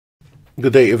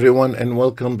Good day, everyone, and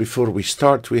welcome. Before we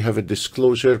start, we have a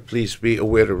disclosure. Please be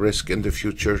aware of risk in the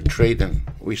future trading.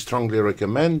 We strongly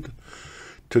recommend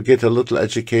to get a little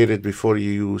educated before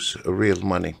you use real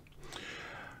money.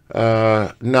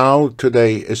 Now,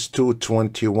 today is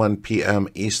 2:21 p.m.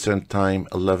 Eastern Time,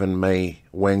 11 May,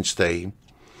 Wednesday.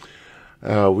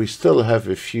 We still have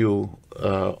a few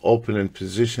open in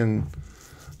position,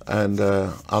 and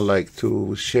I'd like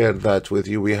to share that with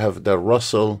you. We have the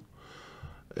Russell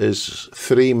is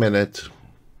 3 minute,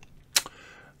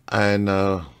 and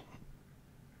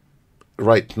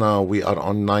right now we are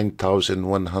on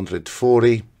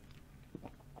 9,140.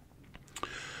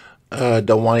 The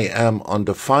YM on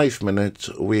the 5 minutes,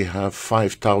 we have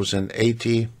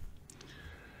 5,080.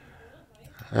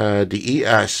 The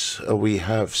ES, we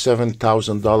have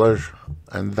 $7,000,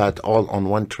 and that all on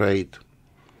one trade.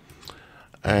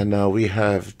 And we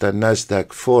have the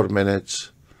NASDAQ 4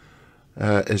 minutes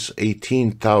is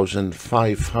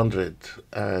 18,500,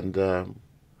 and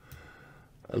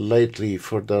lately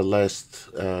for the last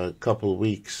couple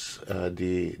weeks,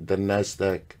 the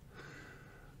NASDAQ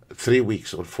 3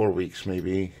 weeks or 4 weeks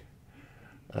maybe,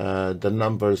 the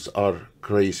numbers are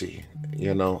crazy,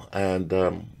 and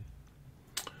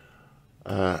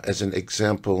as an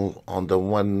example, on the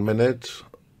 1 minute,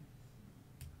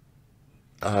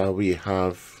 we're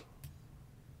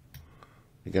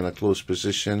gonna close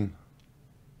position,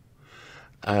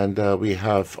 and we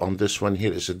have on this one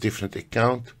here is a different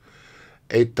account,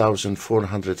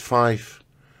 8,405,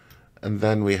 and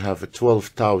then we have a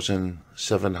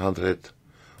 12,700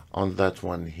 on that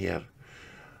one here.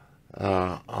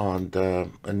 On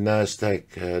the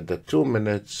NASDAQ, the 2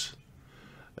 minutes,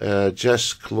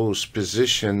 just close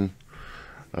position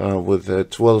with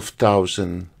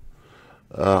 12,000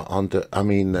 on the,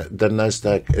 the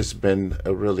NASDAQ has been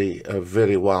a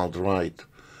very wild ride.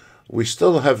 We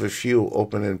still have a few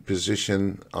open in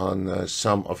position on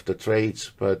some of the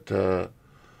trades, but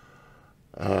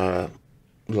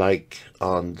like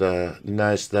on the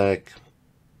NASDAQ,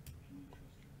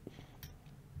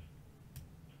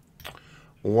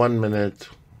 1 minute,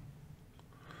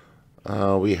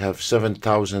 we have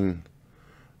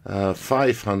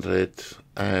 7,500,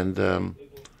 and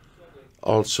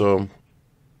also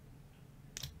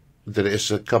there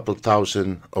is a couple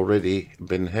thousand already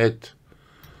been hit,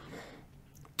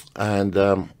 and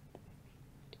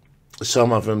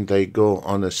some of them they go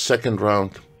on a second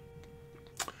round,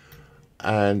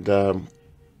 and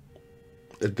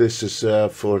this is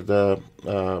for the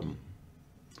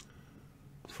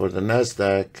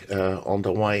NASDAQ. On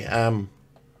the YM,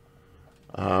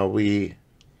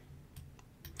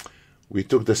 we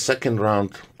took the second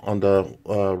round on the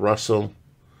Russell,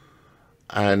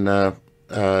 and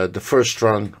the first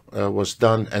round was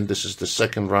done, and this is the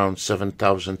second round,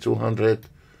 7,200.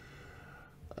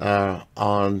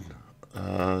 On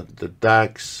the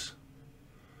DAX,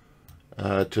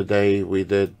 today we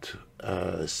did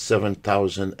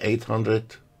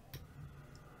 7,800,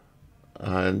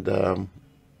 and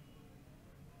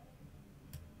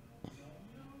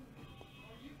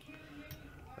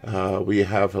we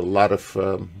have a lot of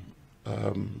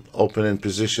open in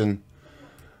position,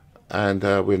 and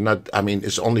we're not,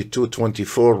 it's only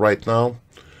 2:24 right now.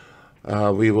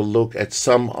 We will look at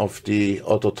some of the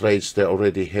auto trades that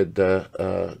already hit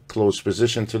the close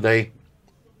position today.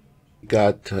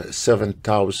 Got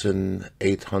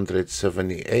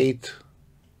 7,878.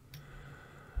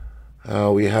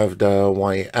 We have the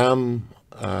YM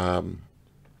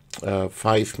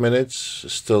 5 minutes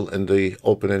still in the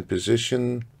open-end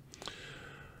position,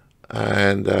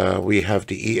 and we have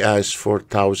the ES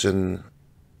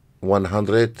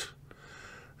 4,100,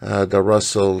 the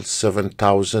Russell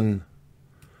 7,000,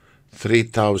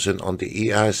 3,000 on the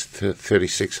ES,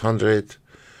 3,600,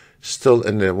 still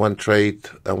in the one trade,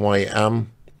 YM.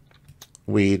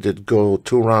 We did go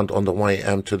 2 rounds on the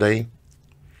YM today.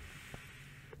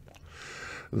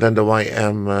 Then the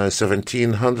YM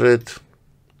 1,700.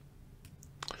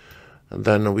 And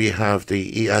then we have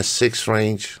the ES6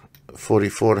 range,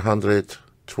 4,400,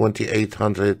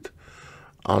 2,800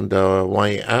 on the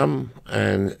YM,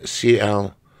 and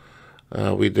CL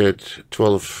we did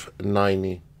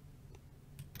 1,290.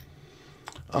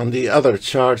 On the other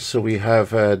charts, so we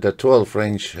have the 12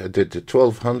 range did the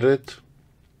 1,200,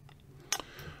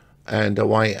 and the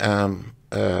YM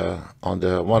on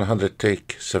the 100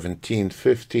 tick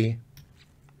 1,750.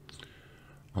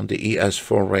 On the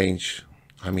ES4 range,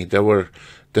 there were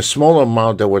the small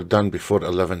amount that were done before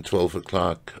 11-12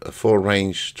 o'clock. 4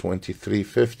 range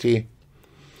 2,350.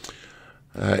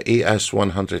 ES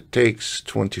 100 ticks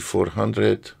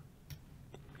 2,400.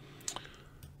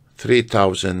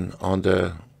 3,000 on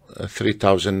the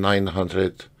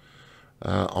 3,900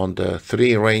 on the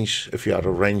 3 range if you are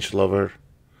a range lover,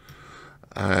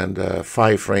 and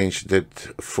 5 range did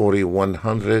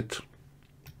 4,100.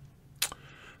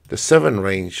 The 7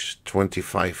 range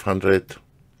 2,500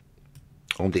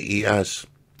 on the ES.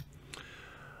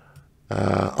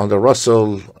 On the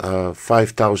Russell,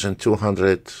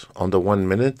 5,200 on the 1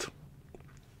 minute.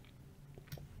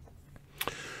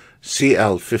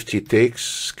 CL 50 ticks,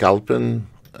 scalping,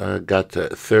 got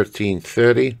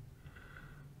 1330.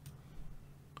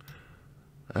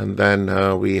 And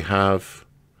then we have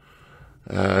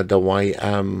the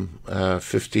YM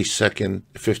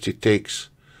 50 ticks,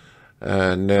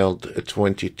 nailed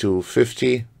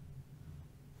 2250.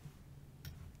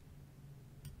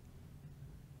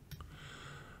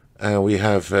 And we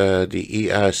have the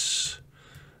ES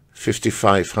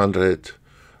 5500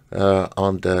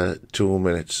 on the 2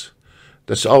 minutes.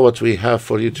 That's all what we have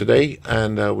for you today,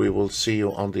 and we will see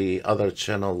you on the other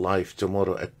channel live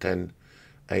tomorrow at 10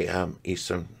 a.m.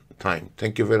 Eastern Time.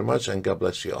 Thank you very much, and God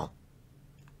bless you all.